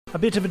A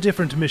bit of a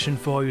different mission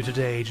for you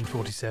today, Agent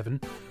 47.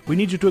 We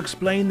need you to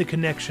explain the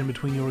connection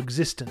between your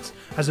existence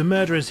as a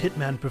murderous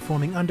hitman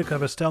performing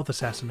undercover stealth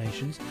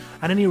assassinations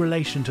and any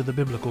relation to the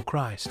biblical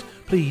Christ.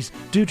 Please,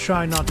 do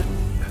try not to...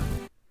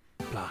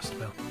 Blast,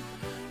 well.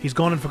 He's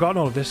gone and forgotten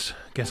all of this.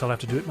 Guess I'll have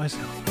to do it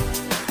myself.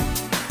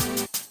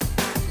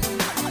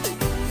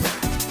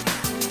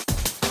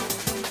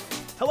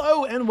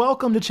 Hello and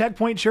welcome to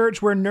Checkpoint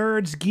Church, where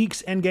nerds,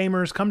 geeks, and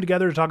gamers come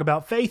together to talk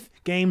about faith,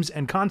 games,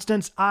 and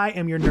constants. I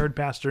am your nerd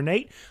pastor,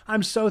 Nate.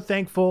 I'm so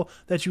thankful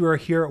that you are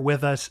here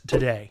with us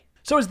today.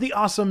 So as the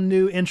awesome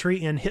new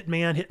entry in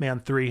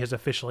Hitman 3 has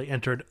officially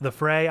entered the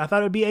fray, I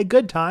thought it would be a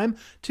good time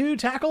to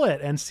tackle it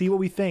and see what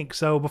we think.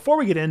 So before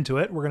we get into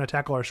it, we're going to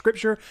tackle our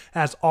scripture.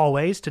 As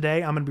always,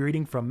 today I'm going to be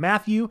reading from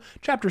Matthew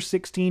chapter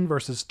 16,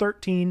 verses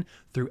 13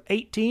 through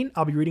 18.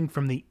 I'll be reading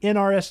from the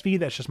NRSV.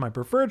 That's just my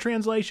preferred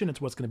translation. It's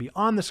what's going to be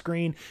on the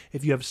screen.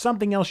 If you have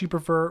something else you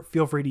prefer,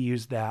 feel free to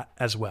use that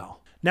as well.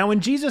 Now,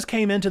 when Jesus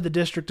came into the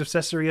district of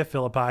Caesarea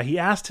Philippi, he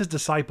asked his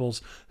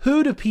disciples,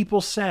 "Who do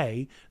people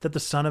say that the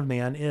Son of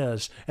Man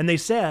is?" And they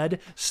said,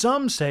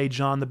 "Some say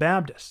John the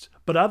Baptist,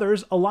 but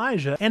others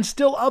Elijah, and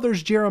still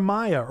others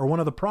Jeremiah or one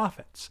of the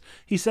prophets."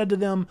 He said to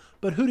them,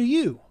 "But who do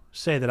you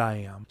say that I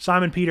am?"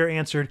 Simon Peter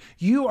answered,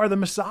 "You are the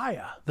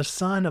Messiah, the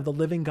Son of the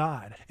living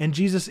God." And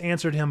Jesus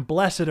answered him,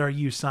 "Blessed are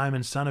you,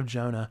 Simon, son of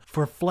Jonah,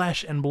 for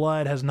flesh and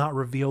blood has not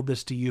revealed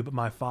this to you, but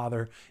my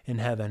Father in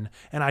heaven.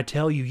 And I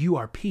tell you, you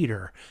are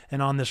Peter,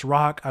 and on this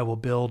rock I will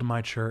build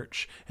my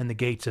church, and the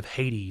gates of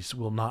Hades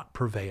will not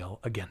prevail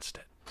against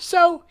it."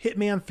 So,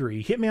 Hitman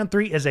 3. Hitman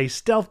 3 is a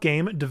stealth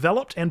game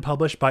developed and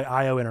published by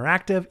IO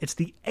Interactive. It's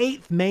the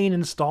 8th main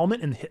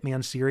installment in the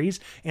Hitman series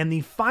and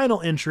the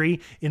final entry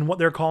in what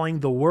they're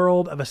calling the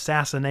World of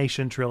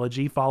Assassination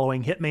trilogy,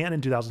 following Hitman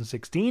in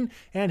 2016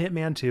 and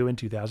Hitman 2 in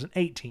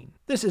 2018.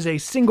 This is a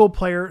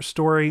single-player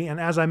story, and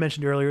as I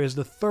mentioned earlier, is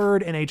the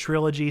third in a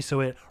trilogy,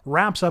 so it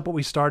wraps up what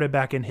we started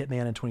back in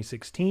Hitman in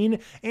 2016,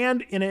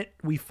 and in it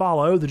we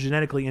follow the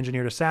genetically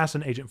engineered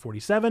assassin Agent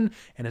 47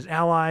 and his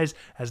allies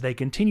as they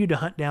continue to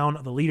hunt down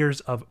the leaders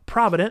of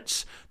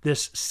Providence,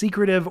 this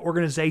secretive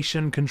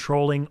organization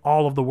controlling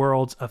all of the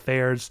world's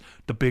affairs,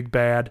 the big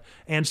bad.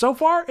 And so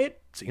far,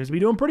 it seems to be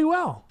doing pretty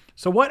well.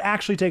 So what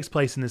actually takes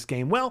place in this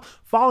game? Well,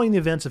 following the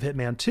events of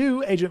Hitman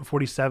 2, Agent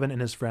 47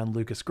 and his friend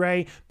Lucas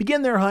Gray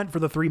begin their hunt for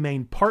the three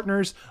main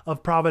partners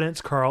of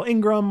Providence, Carl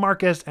Ingram,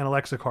 Marcus, and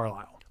Alexa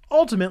Carlisle.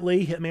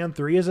 Ultimately, Hitman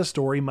 3 is a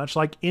story much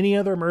like any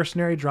other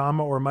mercenary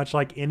drama or much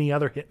like any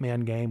other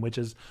Hitman game, which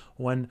is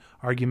one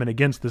argument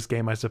against this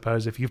game, I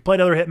suppose. If you've played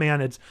other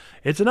Hitman,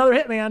 it's another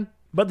Hitman.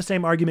 But the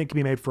same argument can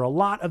be made for a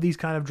lot of these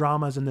kind of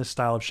dramas in this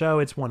style of show.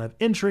 It's one of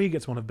intrigue,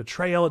 it's one of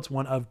betrayal, it's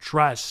one of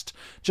trust.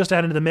 Just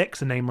add into the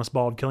mix a nameless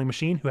bald killing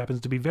machine who happens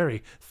to be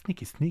very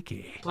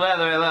sneaky.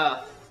 Slithery little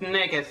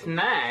sneaky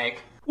snake.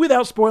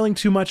 Without spoiling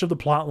too much of the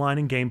plotline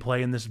and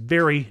gameplay in this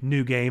very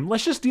new game,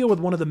 let's just deal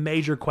with one of the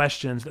major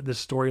questions that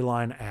this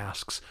storyline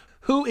asks.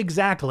 Who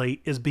exactly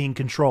is being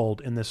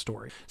controlled in this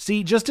story?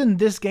 See, just in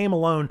this game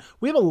alone,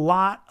 we have a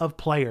lot of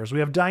players. We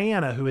have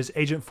Diana, who is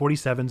Agent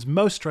 47's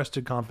most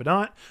trusted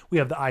confidant. We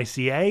have the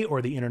ICA,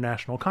 or the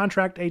International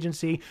Contract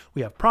Agency.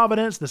 We have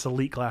Providence, this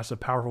elite class of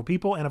powerful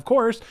people. And of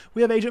course,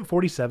 we have Agent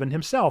 47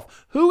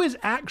 himself, who is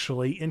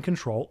actually in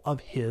control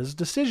of his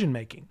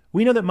decision-making.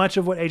 We know that much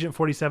of what Agent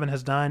 47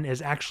 has done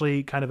is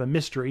actually kind of a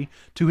mystery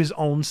to his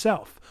own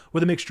self.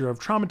 With a mixture of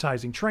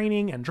traumatizing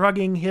training and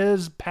drugging,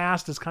 his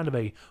past is kind of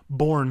a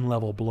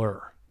Bourne-level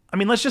blur. I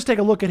mean, let's just take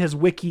a look at his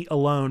wiki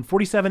alone.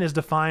 47 is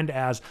defined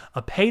as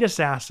a paid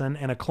assassin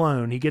and a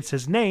clone. He gets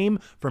his name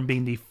from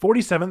being the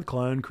 47th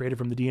clone created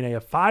from the DNA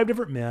of 5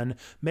 different men,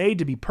 made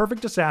to be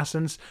perfect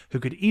assassins who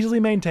could easily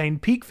maintain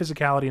peak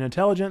physicality and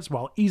intelligence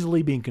while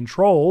easily being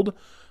controlled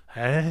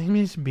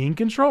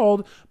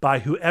by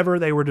whoever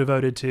they were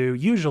devoted to,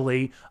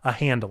 usually a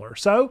handler.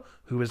 So,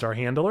 who is our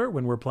handler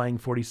when we're playing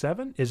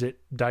 47? Is it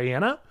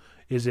Diana?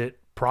 Is it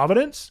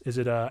Providence? Is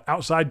it an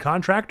outside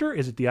contractor?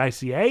 Is it the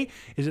ICA?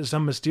 Is it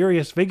some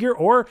mysterious figure?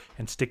 Or,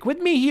 and stick with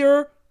me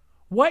here,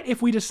 what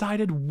if we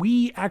decided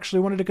we actually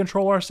wanted to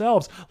control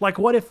ourselves? Like,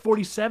 what if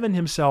 47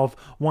 himself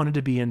wanted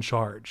to be in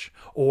charge?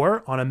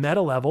 Or, on a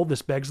meta level,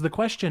 this begs the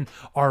question,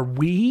 are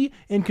we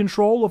in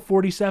control of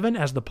 47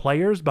 as the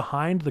players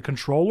behind the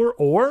controller?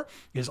 Or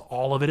is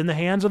all of it in the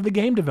hands of the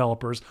game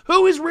developers?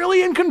 Who is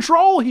really in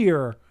control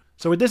here?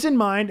 So with this in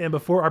mind, and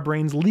before our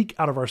brains leak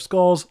out of our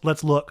skulls,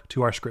 let's look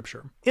to our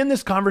scripture. In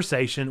this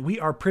conversation, we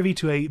are privy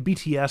to a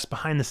BTS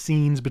behind the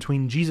scenes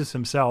between Jesus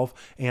himself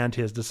and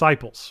his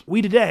disciples.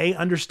 We today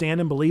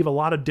understand and believe a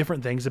lot of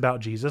different things about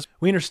Jesus.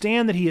 We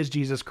understand that he is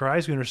Jesus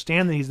Christ. We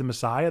understand that he's the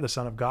Messiah, the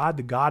Son of God,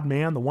 the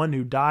God-man, the one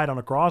who died on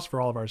a cross for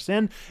all of our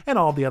sin, and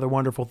all the other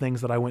wonderful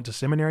things that I went to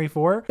seminary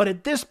for. But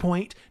at this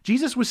point,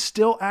 Jesus was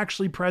still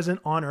actually present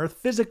on earth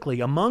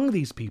physically among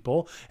these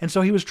people, and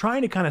so he was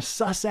trying to kind of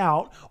suss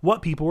out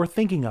what people were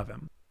thinking of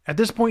him. At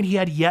this point, he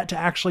had yet to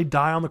actually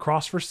die on the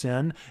cross for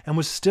sin and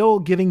was still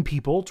giving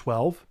people,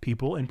 12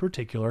 people in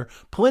particular,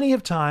 plenty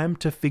of time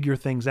to figure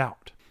things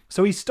out.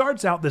 So he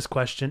starts out this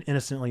question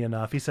innocently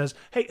enough. He says,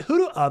 "Hey, who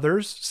do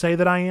others say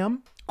that I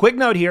am?" Quick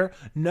note here,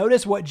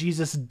 notice what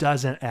Jesus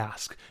doesn't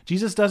ask.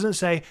 Jesus doesn't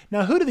say,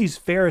 now who do these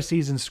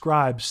Pharisees and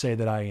scribes say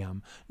that I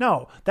am?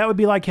 No, that would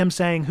be like him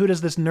saying, who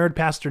does this nerd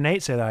Pastor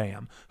Nate say that I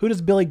am? Who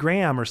does Billy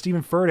Graham or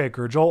Stephen Furtick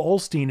or Joel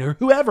Osteen or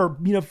whoever,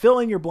 fill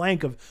in your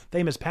blank of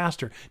famous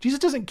pastor. Jesus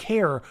doesn't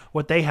care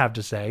what they have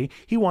to say.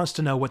 He wants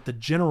to know what the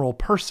general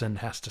person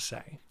has to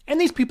say.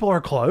 And these people are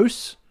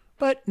close,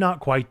 but not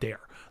quite there.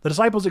 The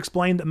disciples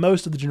explain that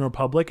most of the general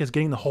public is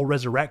getting the whole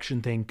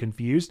resurrection thing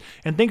confused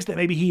and thinks that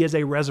maybe he is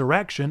a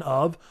resurrection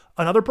of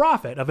another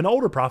prophet, of an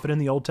older prophet in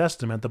the Old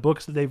Testament, the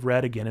books that they've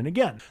read again and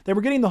again. They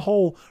were getting the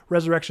whole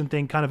resurrection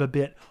thing kind of a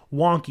bit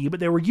wonky, but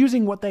they were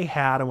using what they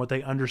had and what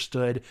they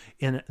understood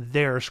in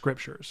their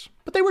scriptures.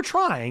 But they were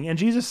trying, and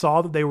Jesus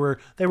saw that they were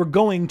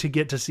going to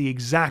get to see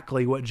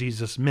exactly what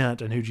Jesus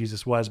meant and who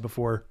Jesus was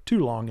before too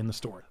long in the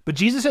story. But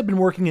Jesus had been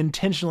working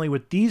intentionally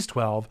with these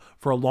 12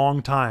 for a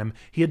long time.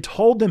 He had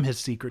told them his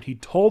secret. He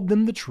told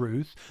them the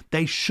truth.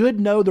 They should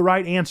know the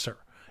right answer.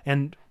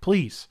 And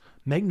please,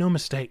 make no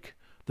mistake,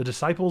 the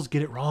disciples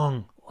get it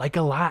wrong, like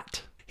a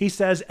lot. He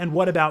says, and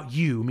what about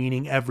you,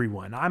 meaning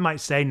everyone? I might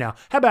say now,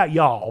 how about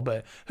y'all?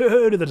 But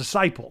who do the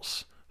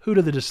disciples? Who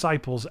do the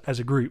disciples as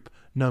a group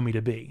know me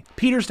to be?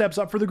 Peter steps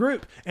up for the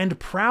group and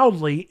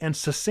proudly and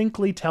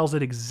succinctly tells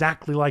it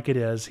exactly like it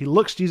is. He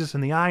looks Jesus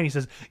in the eye and he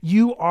says,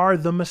 you are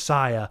the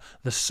Messiah,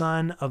 the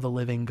Son of the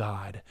living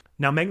God.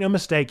 Now, make no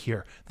mistake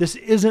here. This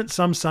isn't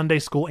some Sunday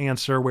school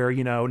answer where,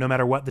 no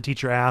matter what the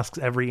teacher asks,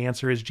 every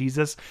answer is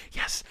Jesus.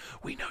 Yes,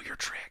 we know your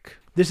trick.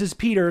 This is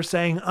Peter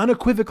saying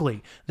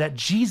unequivocally that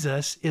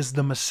Jesus is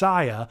the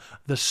Messiah,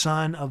 the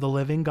Son of the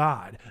living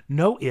God.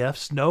 No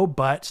ifs, no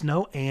buts,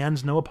 no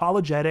ands, no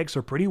apologetics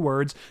or pretty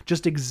words,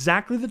 just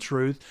exactly the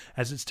truth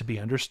as it's to be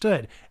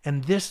understood.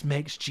 And this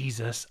makes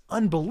Jesus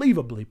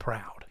unbelievably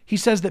proud. He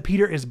says that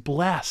Peter is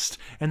blessed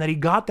and that he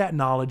got that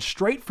knowledge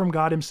straight from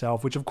God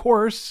himself, which of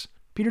course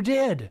Peter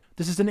did.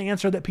 This is an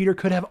answer that Peter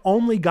could have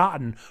only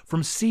gotten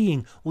from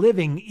seeing,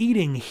 living,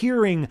 eating,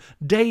 hearing,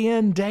 day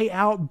in, day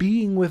out,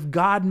 being with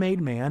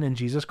God-made man in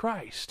Jesus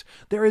Christ.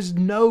 There is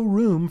no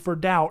room for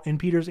doubt in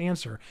Peter's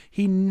answer.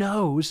 He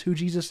knows who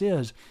Jesus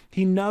is.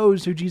 He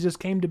knows who Jesus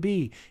came to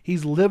be.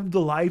 He's lived the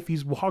life.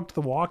 He's walked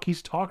the walk.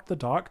 He's talked the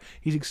talk.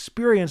 He's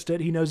experienced it.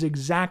 He knows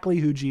exactly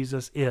who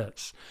Jesus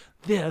is.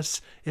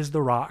 This is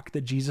the rock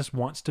that Jesus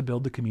wants to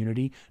build the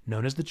community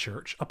known as the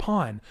church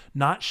upon.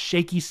 Not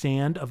shaky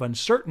sand of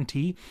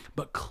uncertainty,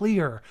 but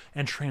clear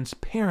and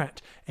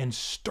transparent and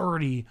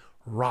sturdy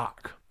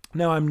rock.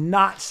 Now, I'm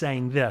not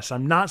saying this.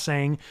 I'm not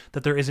saying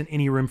that there isn't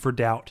any room for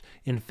doubt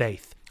in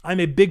faith. I'm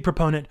a big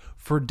proponent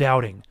for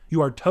doubting.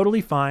 You are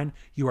totally fine.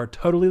 You are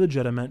totally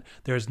legitimate.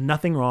 There is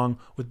nothing wrong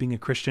with being a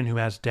Christian who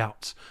has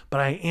doubts. But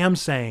I am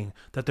saying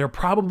that there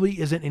probably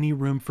isn't any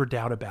room for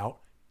doubt about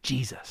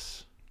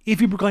Jesus. If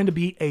you proclaim to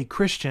be a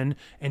Christian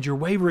and you're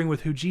wavering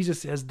with who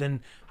Jesus is,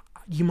 then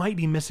you might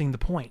be missing the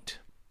point.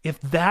 If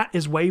that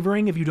is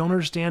wavering, if you don't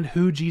understand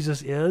who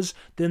Jesus is,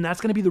 then that's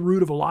going to be the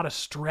root of a lot of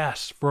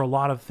stress for a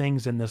lot of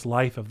things in this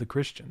life of the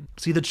Christian.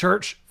 See, the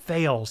church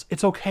fails.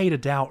 It's okay to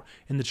doubt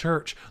in the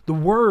church. The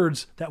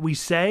words that we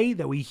say,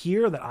 that we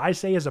hear, that I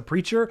say as a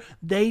preacher,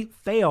 they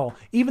fail.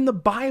 Even the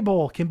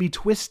Bible can be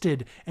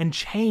twisted and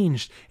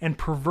changed and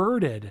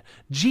perverted.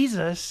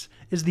 Jesus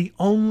is the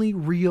only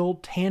real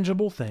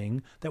tangible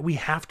thing that we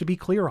have to be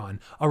clear on.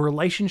 A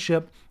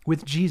relationship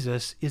with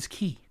Jesus is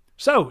key.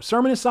 So,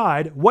 sermon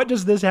aside, what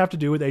does this have to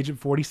do with Agent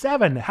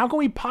 47? How can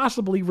we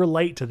possibly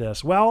relate to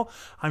this? Well,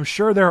 I'm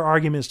sure there are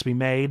arguments to be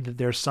made that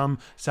there's some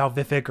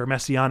salvific or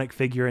messianic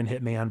figure in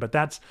Hitman, but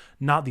that's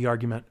not the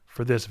argument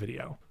for this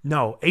video.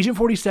 No, Agent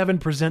 47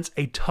 presents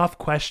a tough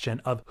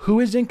question of who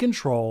is in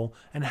control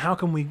and how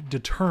can we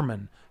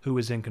determine who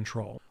is in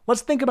control.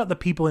 Let's think about the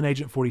people in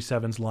Agent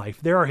 47's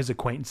life. There are his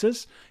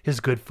acquaintances,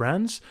 his good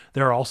friends.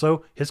 There are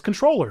also his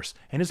controllers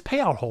and his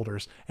payout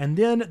holders. And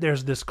then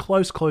there's this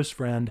close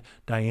friend,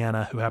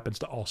 Diana, who happens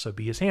to also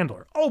be his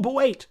handler. Oh, but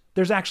wait,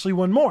 there's actually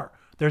one more.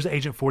 There's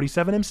Agent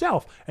 47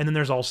 himself. And then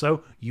there's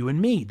also you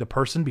and me, the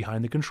person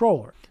behind the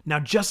controller. Now,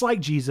 just like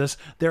Jesus,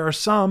 there are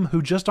some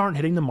who just aren't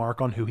hitting the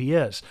mark on who he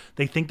is.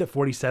 They think that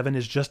 47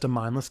 is just a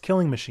mindless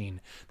killing machine.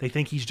 They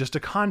think he's just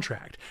a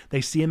contract. They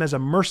see him as a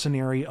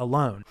mercenary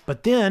alone.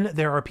 But then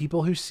there are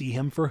people who see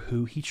him for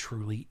who he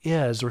truly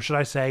is, or should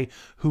I say,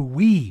 who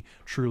we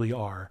truly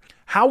are.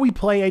 How we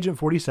play Agent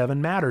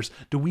 47 matters.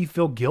 Do we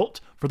feel guilt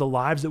for the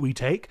lives that we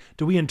take?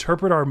 Do we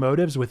interpret our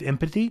motives with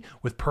empathy,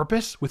 with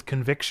purpose, with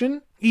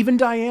conviction? Even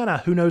Diana,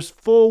 who knows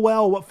full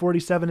well what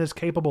 47 is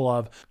capable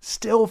of,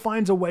 still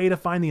finds a way to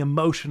find the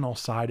emotional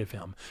side of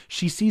him.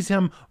 She sees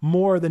him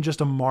more than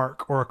just a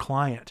mark or a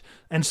client.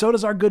 And so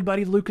does our good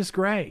buddy Lucas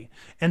Gray.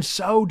 And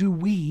so do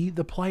we,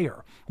 the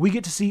player. We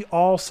get to see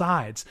all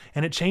sides,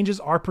 and it changes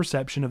our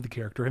perception of the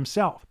character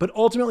himself. But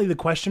ultimately, the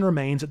question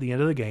remains at the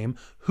end of the game,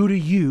 who do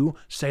you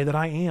say that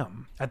I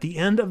am? At the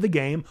end of the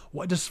game,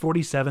 what does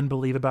 47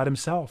 believe about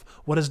himself?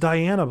 What does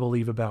Diana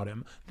believe about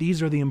him?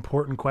 These are the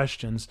important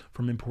questions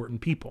from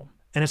important people.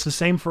 And it's the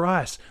same for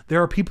us.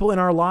 There are people in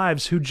our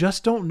lives who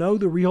just don't know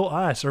the real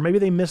us, or maybe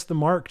they missed the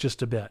mark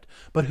just a bit.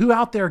 But who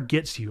out there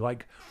gets you?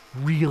 Like,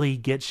 really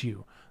gets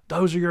you.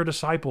 Those are your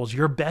disciples,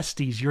 your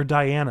besties, your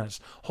Dianas.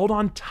 Hold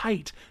on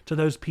tight to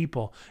those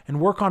people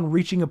and work on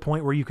reaching a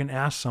point where you can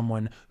ask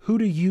someone, who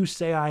do you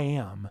say I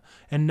am?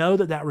 And know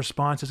that that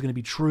response is going to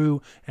be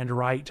true and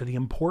right to the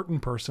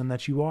important person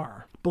that you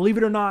are. Believe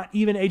it or not,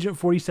 even Agent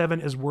 47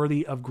 is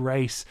worthy of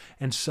grace,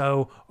 and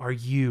so are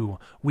you.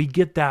 We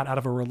get that out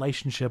of a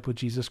relationship with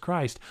Jesus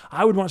Christ.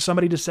 I would want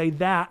somebody to say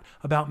that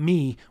about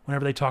me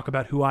whenever they talk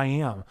about who I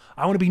am.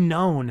 I want to be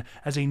known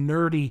as a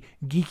nerdy,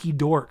 geeky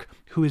dork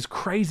who is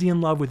crazy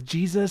in love with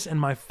Jesus and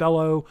my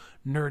fellow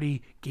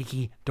nerdy,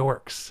 geeky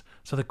dorks.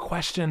 So the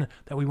question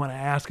that we want to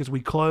ask as we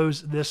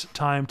close this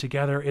time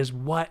together is,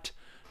 what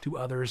do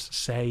others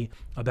say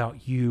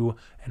about you,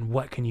 and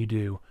what can you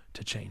do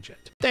to change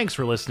it? Thanks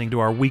for listening to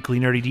our weekly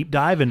nerdy deep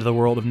dive into the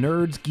world of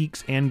nerds,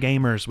 geeks, and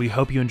gamers. We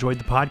hope you enjoyed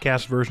the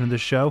podcast version of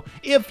this show.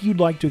 If you'd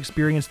like to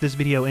experience this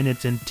video in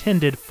its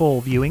intended full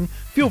viewing,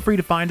 feel free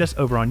to find us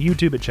over on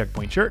YouTube at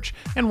Checkpoint Church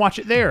and watch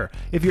it there.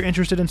 If you're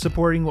interested in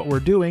supporting what we're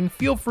doing,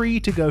 feel free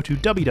to go to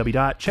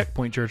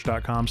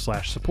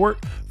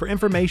www.checkpointchurch.com/support for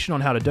information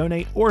on how to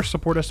donate or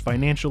support us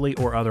financially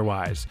or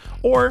otherwise.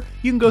 Or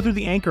you can go through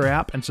the Anchor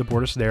app and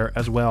support us there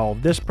as well.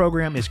 This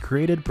program is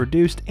created,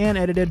 produced, and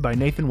edited by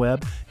Nathan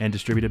Webb and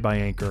distributed by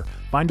Anchor.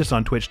 Find us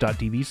on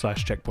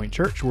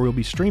twitch.tv/checkpointchurch, where we'll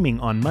be streaming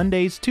on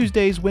Mondays,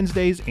 Tuesdays,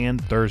 Wednesdays, and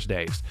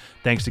Thursdays.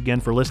 Thanks again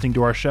for listening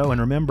to our show,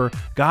 and remember,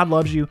 God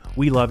loves you,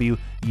 we love you,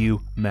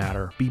 you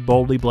matter. Be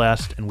boldly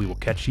blessed, and we will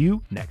catch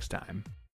you next time.